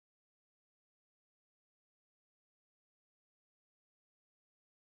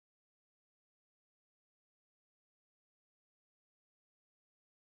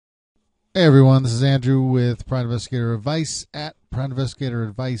Hey everyone, this is Andrew with Private Investigator Advice at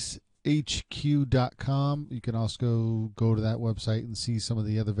PrivateInvestigatorAdviceHQ.com. You can also go to that website and see some of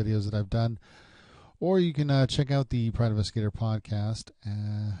the other videos that I've done, or you can check out the Private Investigator podcast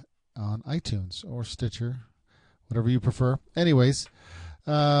on iTunes or Stitcher, whatever you prefer. Anyways,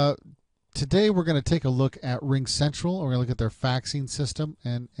 uh, today we're going to take a look at Ring Central. We're going to look at their faxing system,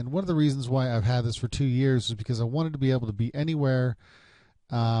 and one of the reasons why I've had this for 2 years is because I wanted to be able to be anywhere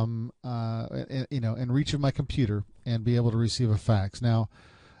in reach of my computer and be able to receive a fax. Now,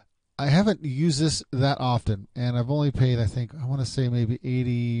 I haven't used this that often, and I've only paid, I want to say maybe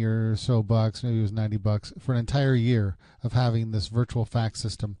 80 or so bucks, maybe it was 90 bucks for an entire year of having this virtual fax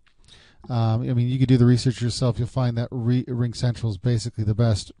system. You could do the research yourself. You'll find that Ring Central is basically the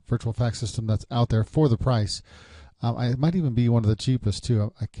best virtual fax system that's out there for the price. It might even be one of the cheapest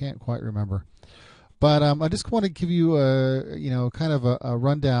too. I can't quite remember. But I just want to give you kind of a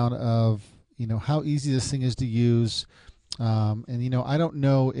rundown of how easy this thing is to use, and I don't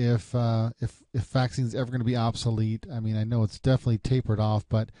know if faxing is ever going to be obsolete. I mean, I know it's definitely tapered off,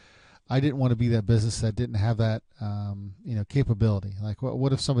 but I didn't want to be that business that didn't have that capability. Like,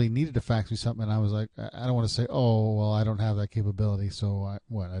 what if somebody needed to fax me something and I was like, I don't want to say, oh well, I don't have that capability, so I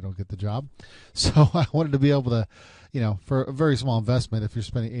don't get the job. So I wanted to be able to, for a very small investment, if you're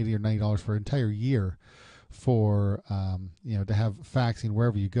spending $80 or $90 for an entire year for to have faxing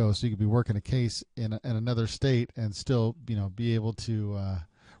wherever you go, so you could be working a case in another state and still be able to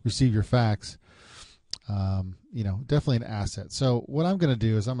receive your fax. Definitely an asset. So what I'm going to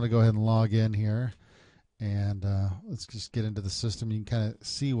do is I'm going to go ahead and log in here, and let's just get into the system. You can kind of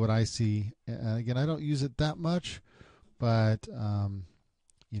see what I see. And again, I don't use it that much, but I'll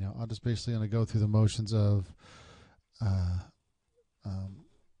just basically going to go through the motions of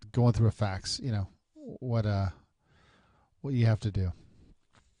going through a fax. What you have to do.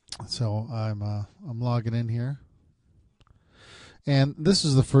 So I'm logging in here, and this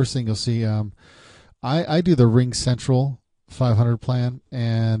is the first thing you'll see. I do the Ring Central 500 plan,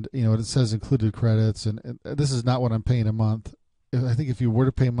 and it says included credits, and this is not what I'm paying a month. I think if you were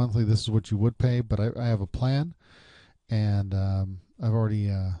to pay monthly, this is what you would pay, but I have a plan, and I've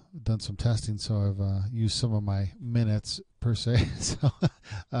already done some testing, so I've used some of my minutes per se. So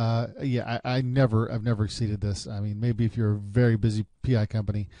I've never exceeded this. I mean, maybe if you're a very busy PI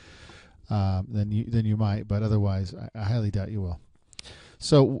company, then you might, but otherwise, I highly doubt you will.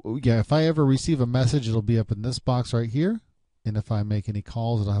 So yeah, if I ever receive a message, it'll be up in this box right here, and if I make any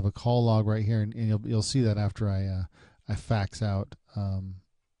calls, it'll have a call log right here, and you'll see that after I fax out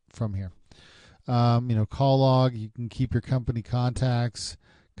from here. Call log. You can keep your company contacts,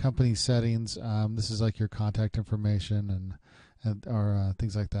 company settings. This is like your contact information or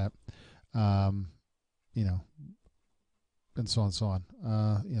things like that. And so on and so on.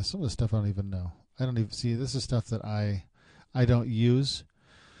 Some of the stuff I don't even know. I don't even see. This is stuff that I don't use.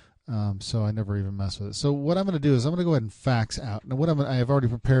 So I never even mess with it. So what I'm going to do is I'm going to go ahead and fax out. Now I have already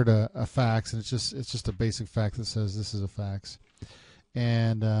prepared a fax, and it's just a basic fax that says this is a fax,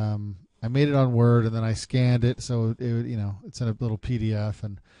 and I made it on Word, and then I scanned it, so it's in a little PDF,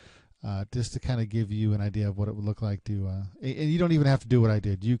 and just to kind of give you an idea of what it would look like to. And you don't even have to do what I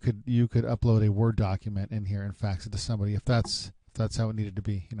did. You could upload a Word document in here and fax it to somebody if that's how it needed to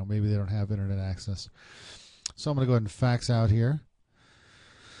be. Maybe they don't have internet access. So I'm going to go ahead and fax out here.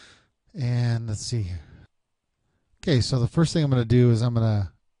 And let's see. Okay, so the first thing I'm going to do is I'm going to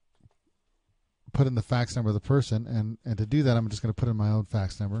put in the fax number of the person, and to do that, I'm just going to put in my own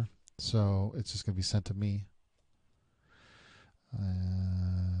fax number. So it's just going to be sent to me.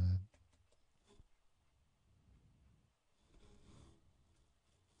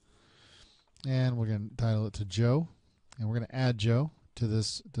 And we're going to title it to Joe, and we're going to add Joe to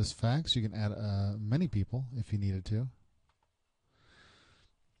this fax. You can add many people if you needed to.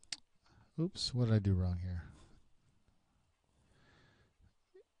 Oops, what did I do wrong here?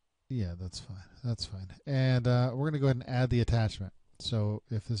 Yeah, that's fine. That's fine. And we're going to go ahead and add the attachment. So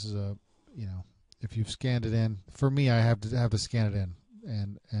if this is if you've scanned it in, for me, I have to scan it in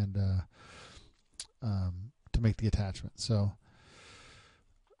and to make the attachment. So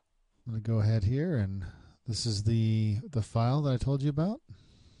I'm going to go ahead here, and this is the file that I told you about.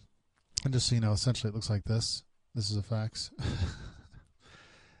 And just so you know, essentially it looks like this. This is a fax.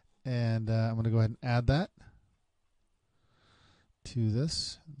 And I'm going to go ahead and add that to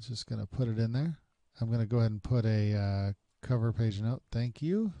this. I'm just going to put it in there. I'm going to go ahead and put a cover page note. Thank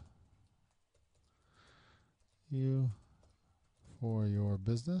you for your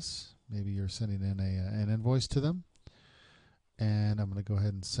business. Maybe you're sending in an invoice to them. And I'm going to go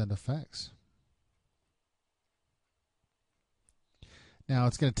ahead and send a fax. Now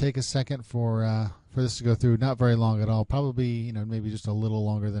it's going to take a second for this to go through. Not very long at all. Probably maybe just a little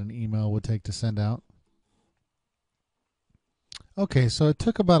longer than an email would take to send out. Okay, so it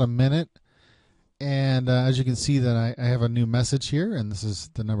took about a minute, and as you can see that I have a new message here, and this is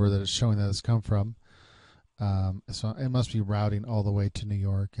the number that it's showing that it's come from. So it must be routing all the way to New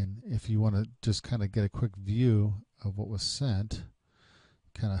York, and if you want to just kind of get a quick view of what was sent,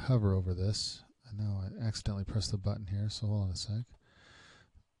 kind of hover over this. I know I accidentally pressed the button here, so hold on a sec.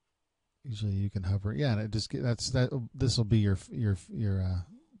 Usually you can hover, yeah, and it just this will be your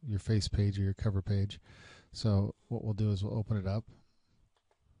face page or your cover page. So what we'll do is we'll open it up,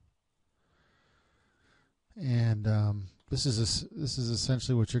 and this is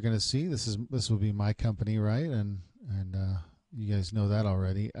essentially what you're going to see. This will be my company, right? And you guys know that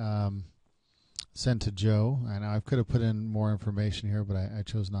already. Sent to Joe, and I could have put in more information here, but I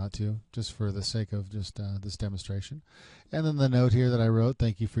chose not to, just for the sake of just this demonstration. And then the note here that I wrote: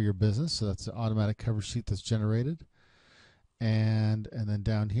 "Thank you for your business." So that's the automatic cover sheet that's generated. And then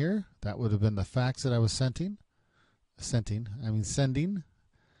down here, that would have been the fax that I was sending.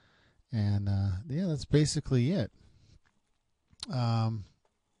 And yeah, that's basically it.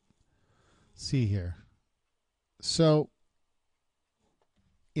 See here. So,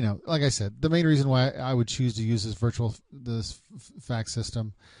 like I said, the main reason why I would choose to use this fax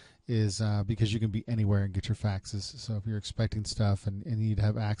system is because you can be anywhere and get your faxes. So if you're expecting stuff and you need to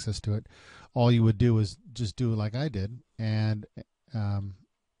have access to it, all you would do is just do it like I did, and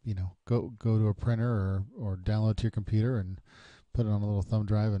go to a printer or download to your computer and put it on a little thumb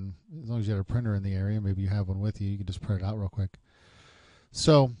drive. And as long as you have a printer in the area, maybe you have one with you, you can just print it out real quick.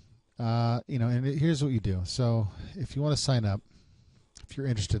 So and here's what you do. So if you want to sign up, if you're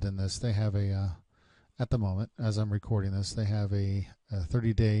interested in this, they have at the moment, as I'm recording this, they have a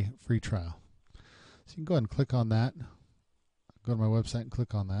 30-day free trial. So you can go ahead and click on that. Go to my website and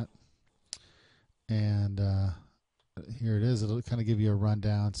click on that. And here it is. It'll kind of give you a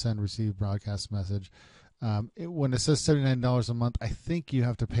rundown: send, receive, broadcast message. When it says $79 a month, I think you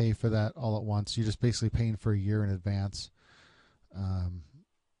have to pay for that all at once. You're just basically paying for a year in advance. And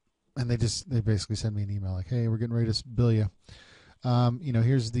they basically send me an email like, "Hey, we're getting ready to bill you.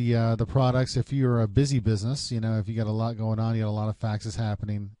 Here's the products. If you're a busy business, if you got a lot going on, you got a lot of faxes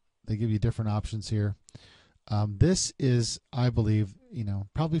happening, they give you different options here. This is, I believe,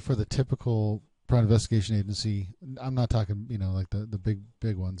 probably for the typical private investigation agency. I'm not talking, like the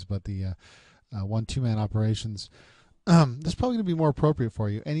big ones, but the 1-2-man operations. This is probably going to be more appropriate for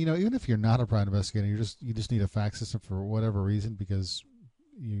you. And even if you're not a private investigator, you just need a fax system for whatever reason, because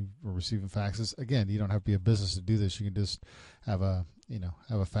you are receiving faxes. Again, you don't have to be a business to do this. You can just have a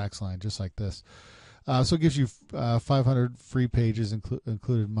fax line just like this. So it gives you 500 free pages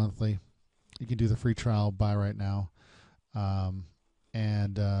included monthly. You can do the free trial buy right now.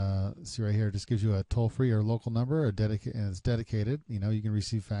 And see right here, it just gives you a toll-free or local number, and it's dedicated. You can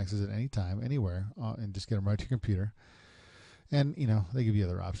receive faxes at any time, anywhere, and just get them right to your computer. And, they give you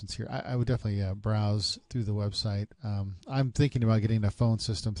other options here. I would definitely browse through the website. I'm thinking about getting a phone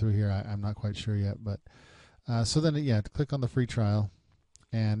system through here. I'm not quite sure yet. But so then, click on the free trial,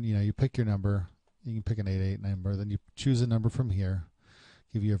 and, you pick your number. You can pick an 888 number. Then you choose a number from here.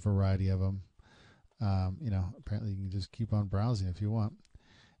 Give you a variety of them. Apparently you can just keep on browsing if you want.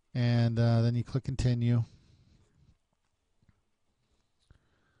 And then you click continue.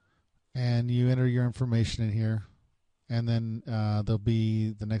 And you enter your information in here. And then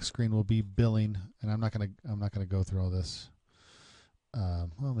the next screen will be billing, and I'm not gonna go through all this.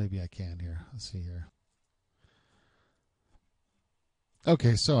 Well, maybe I can here. Let's see here.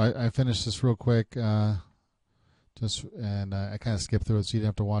 Okay, so I finished this real quick, and I kind of skipped through it, so you didn't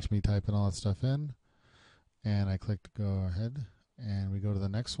have to watch me typing all that stuff in. And I clicked go ahead, and we go to the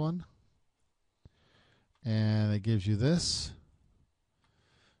next one, and it gives you this.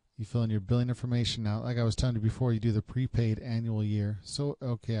 You fill in your billing information. Now, like I was telling you before, you do the prepaid annual year. So,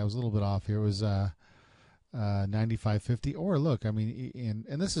 okay, I was a little bit off here. It was $95.50. Or look, I mean,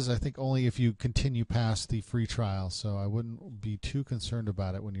 and this is, I think, only if you continue past the free trial. So I wouldn't be too concerned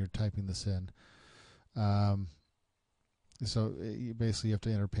about it when you're typing this in. So you basically have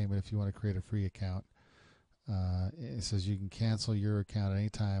to enter payment if you want to create a free account. It says you can cancel your account at any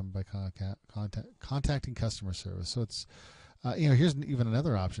time by contacting customer service. So it's here's even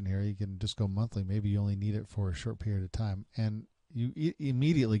another option here. You can just go monthly. Maybe you only need it for a short period of time, and you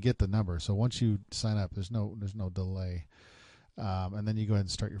immediately get the number. So once you sign up, there's no delay, and then you go ahead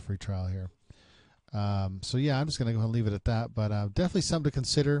and start your free trial here. So yeah, I'm just going to go ahead and leave it at that. But definitely something to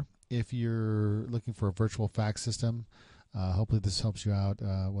consider if you're looking for a virtual fax system. Hopefully this helps you out,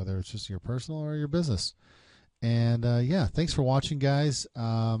 whether it's just your personal or your business. And yeah, thanks for watching, guys.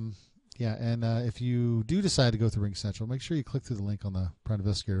 Yeah, and if you do decide to go through Ring Central, make sure you click through the link on the Private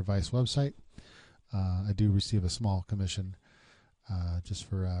Investigator Advice website. I do receive a small commission just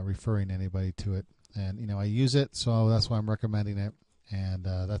for referring anybody to it. And, you know, I use it, so that's why I'm recommending it. And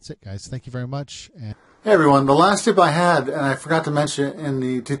that's it, guys. Thank you very much. And hey, everyone. The last tip I had, and I forgot to mention in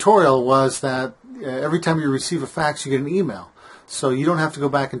the tutorial, was that every time you receive a fax, you get an email. So you don't have to go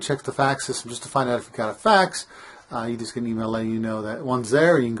back and check the fax system just to find out if you got a fax. You just get an email letting you know that one's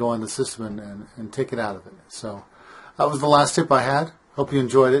there, and you can go on the system and take it out of it. So that was the last tip I had. Hope you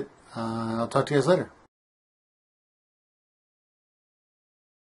enjoyed it. I'll talk to you guys later.